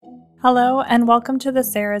Hello, and welcome to the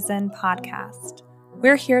Sarazen podcast.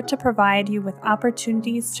 We're here to provide you with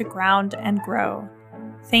opportunities to ground and grow.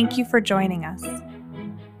 Thank you for joining us.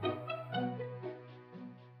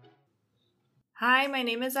 Hi, my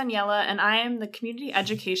name is Aniela, and I am the Community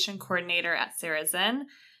Education Coordinator at Sarazen.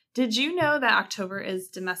 Did you know that October is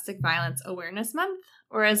Domestic Violence Awareness Month,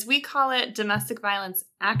 or as we call it, Domestic Violence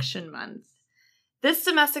Action Month? This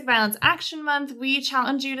Domestic Violence Action Month, we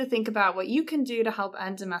challenge you to think about what you can do to help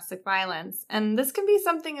end domestic violence. And this can be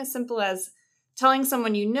something as simple as telling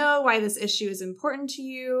someone you know why this issue is important to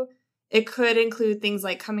you. It could include things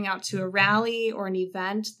like coming out to a rally or an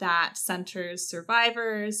event that centers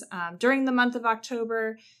survivors during the month of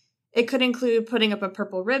October. It could include putting up a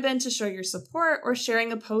purple ribbon to show your support or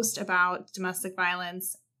sharing a post about domestic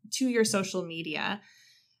violence to your social media.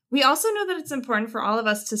 We also know that it's important for all of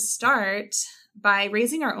us to start by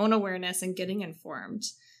raising our own awareness and getting informed.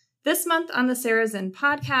 This month on the Sarazen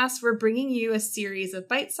podcast, we're bringing you a series of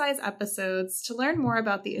bite-sized episodes to learn more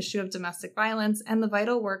about the issue of domestic violence and the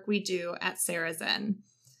vital work we do at Sarazen.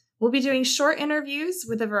 We'll be doing short interviews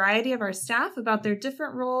with a variety of our staff about their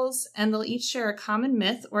different roles, and they'll each share a common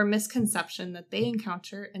myth or misconception that they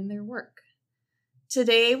encounter in their work.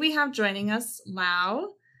 Today, we have joining us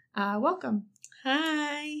Lau. Welcome.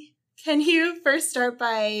 Hi. Can you first start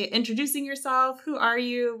by introducing yourself? Who are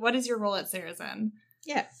you? What is your role at Sarazen?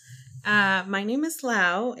 Yeah. My name is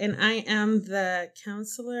Lau, and I am the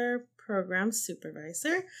Counselor Program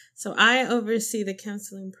Supervisor. So I oversee the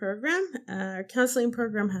counseling program. Our counseling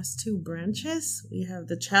program has two branches. We have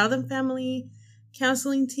the Child and Family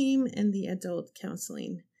Counseling Team and the Adult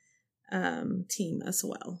Counseling team as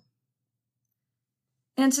well.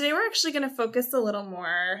 And today we're actually going to focus a little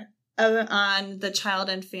more on the Child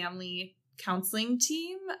and Family Counseling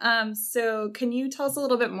team. So can you tell us a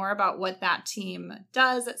little bit more about what that team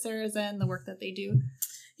does at Sarazen, the work that they do?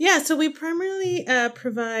 Yeah, so we primarily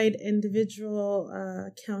provide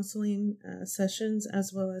individual counseling sessions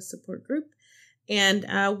as well as support group. And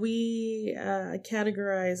we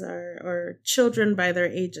categorize our children by their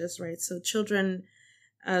ages, right? So children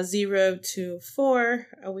 0 to 4,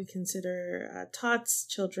 we consider tots,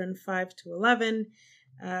 children 5 to 11.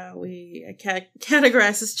 We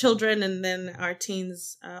categorize as children, and then our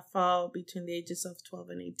teens fall between the ages of 12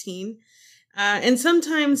 and 18. And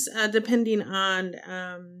sometimes, depending on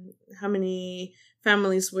how many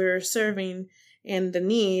families we're serving and the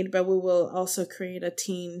need, but we will also create a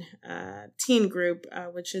teen group,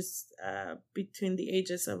 which is between the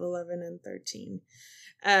ages of 11 and 13.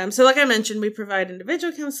 So like I mentioned, we provide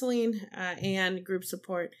individual counseling and group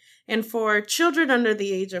support. And for children under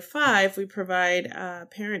the age of 5, we provide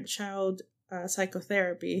parent-child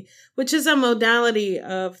psychotherapy, which is a modality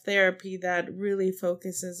of therapy that really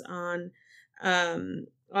focuses on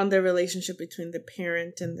the relationship between the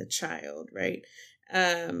parent and the child, right?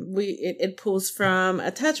 It pulls from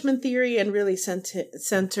attachment theory and really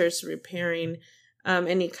centers repairing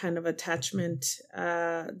any kind of attachment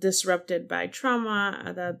disrupted by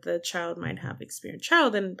trauma that the child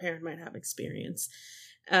and parent might have experienced.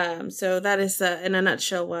 So that is, in a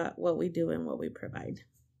nutshell, what we do and what we provide.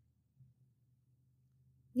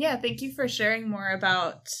 Yeah, thank you for sharing more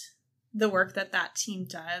about the work that team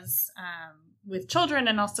does with children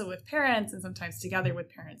and also with parents, and sometimes together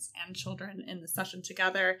with parents and children in the session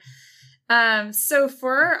together. So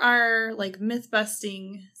for our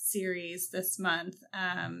myth-busting series this month,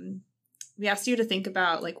 we asked you to think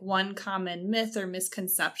about one common myth or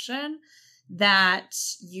misconception that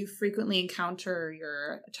you frequently encounter,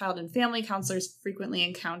 your child and family counselors frequently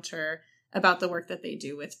encounter about the work that they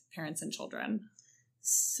do with parents and children.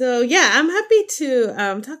 So yeah, I'm happy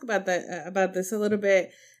to talk about this a little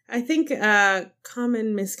bit. I think a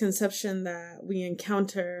common misconception that we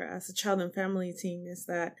encounter as a child and family team is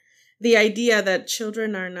that the idea that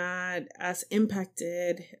children are not as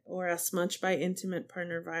impacted or as much by intimate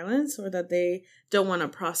partner violence, or that they don't want to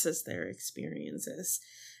process their experiences,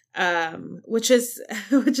 which is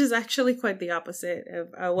actually quite the opposite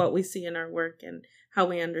of what we see in our work and how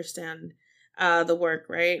we understand the work,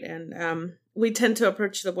 right? And we tend to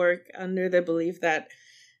approach the work under the belief that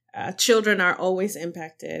children are always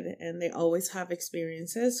impacted and they always have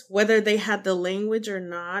experiences, whether they had the language or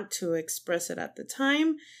not to express it at the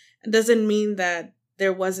time. It doesn't mean that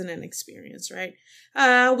there wasn't an experience, right?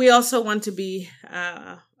 We also want to be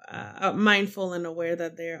mindful and aware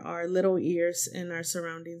that there are little ears in our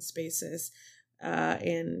surrounding spaces,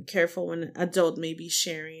 and careful when an adult may be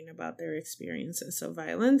sharing about their experiences of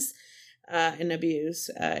violence and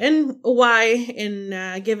abuse, and why in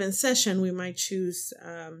a given session we might choose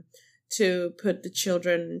to put the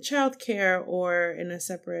children in childcare or in a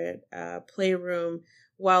separate playroom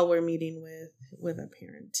while we're meeting with a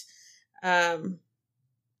parent.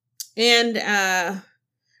 And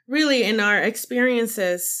really, in our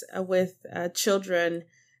experiences with children,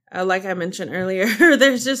 like I mentioned earlier,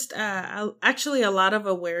 there's just actually a lot of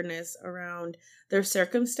awareness around their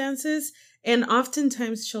circumstances. And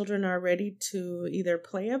oftentimes children are ready to either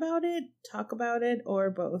play about it, talk about it, or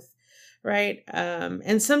both, right?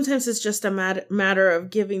 And sometimes it's just a matter of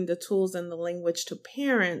giving the tools and the language to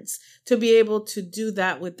parents to be able to do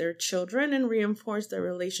that with their children and reinforce the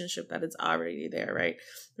relationship that is already there, right?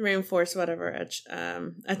 Reinforce whatever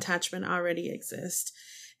attachment already exists.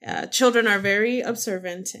 Children are very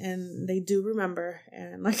observant and they do remember.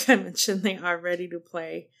 And like I mentioned, they are ready to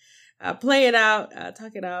play it out,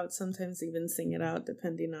 talk it out, sometimes even sing it out,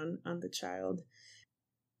 depending on the child.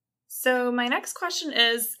 So my next question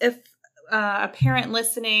is, if a parent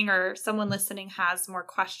listening or someone listening has more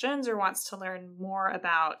questions or wants to learn more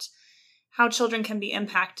about how children can be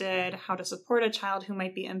impacted, how to support a child who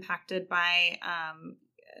might be impacted by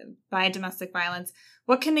domestic violence,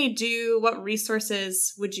 what can they do? What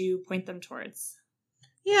resources would you point them towards?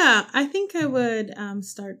 Yeah, I think I would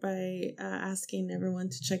start by asking everyone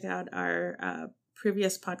to check out our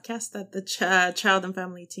previous podcast that the Child and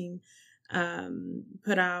Family team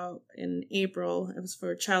put out in April. It was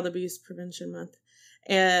for Child Abuse Prevention Month,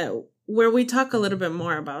 where we talk a little bit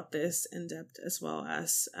more about this in depth, as well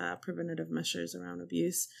as preventative measures around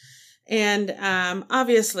abuse. And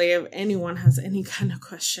obviously, if anyone has any kind of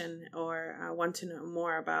question or want to know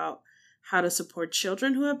more about how to support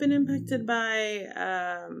children who have been impacted by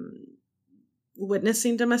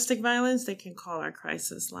witnessing domestic violence, they can call our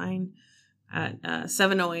crisis line at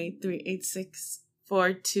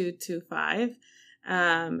 708-386-4225.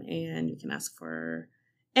 And you can ask for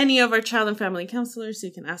any of our child and family counselors.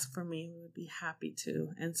 You can ask for me. We would be happy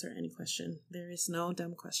to answer any question. There is no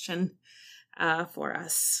dumb question for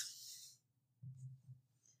us.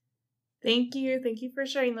 Thank you. Thank you for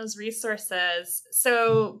sharing those resources.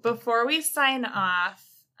 So before we sign off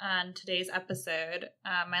on today's episode,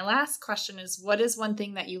 my last question is, what is one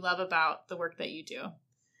thing that you love about the work that you do?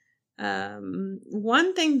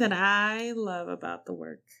 One thing that I love about the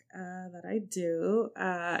work that I do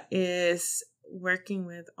is working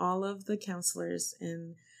with all of the counselors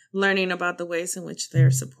and learning about the ways in which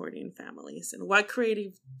they're supporting families and what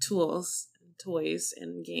creative tools, toys,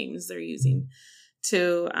 and games they're using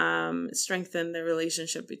to strengthen the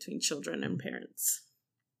relationship between children and parents.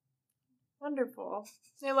 Wonderful.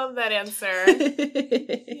 I love that answer.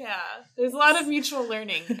 Yeah. There's a lot of mutual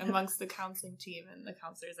learning amongst the counseling team and the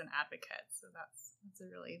counselors and advocates. So that's a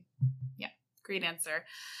really, great answer.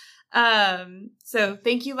 So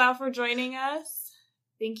thank you, Lau, for joining us.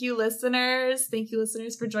 Thank you, listeners. Thank you,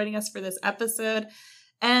 listeners, for joining us for this episode.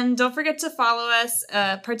 And don't forget to follow us,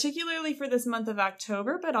 particularly for this month of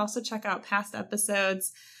October, but also check out past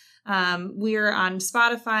episodes. We're on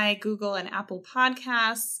Spotify, Google, and Apple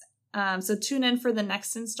Podcasts. So tune in for the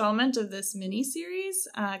next installment of this mini-series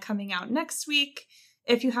coming out next week.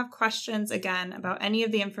 If you have questions, again, about any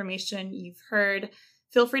of the information you've heard,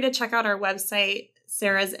 feel free to check out our website,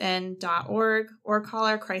 sarahsin.org, or call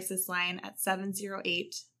our crisis line at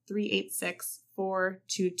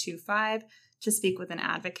 708-386-4225 to speak with an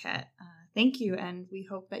advocate. Thank you, and we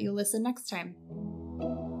hope that you'll listen next time.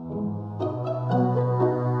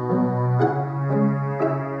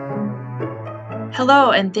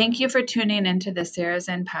 Hello, and thank you for tuning into the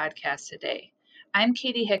Sarahsin podcast today. I'm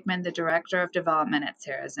Katie Hickman, the Director of Development at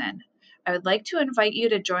Sarahsin. I would like to invite you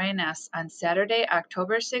to join us on Saturday,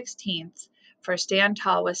 October 16th for Stand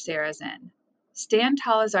Tall with Sarahsin. Stand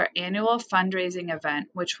Tall is our annual fundraising event,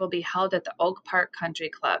 which will be held at the Oak Park Country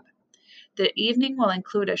Club. The evening will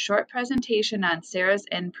include a short presentation on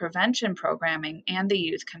Sarahsin prevention programming and the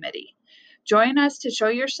Youth Committee. Join us to show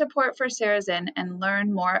your support for Sarahsin and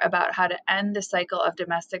learn more about how to end the cycle of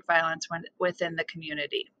domestic violence within the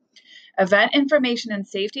community. Event information and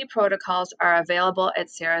safety protocols are available at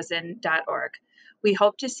sarahsin.org. We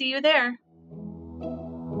hope to see you there.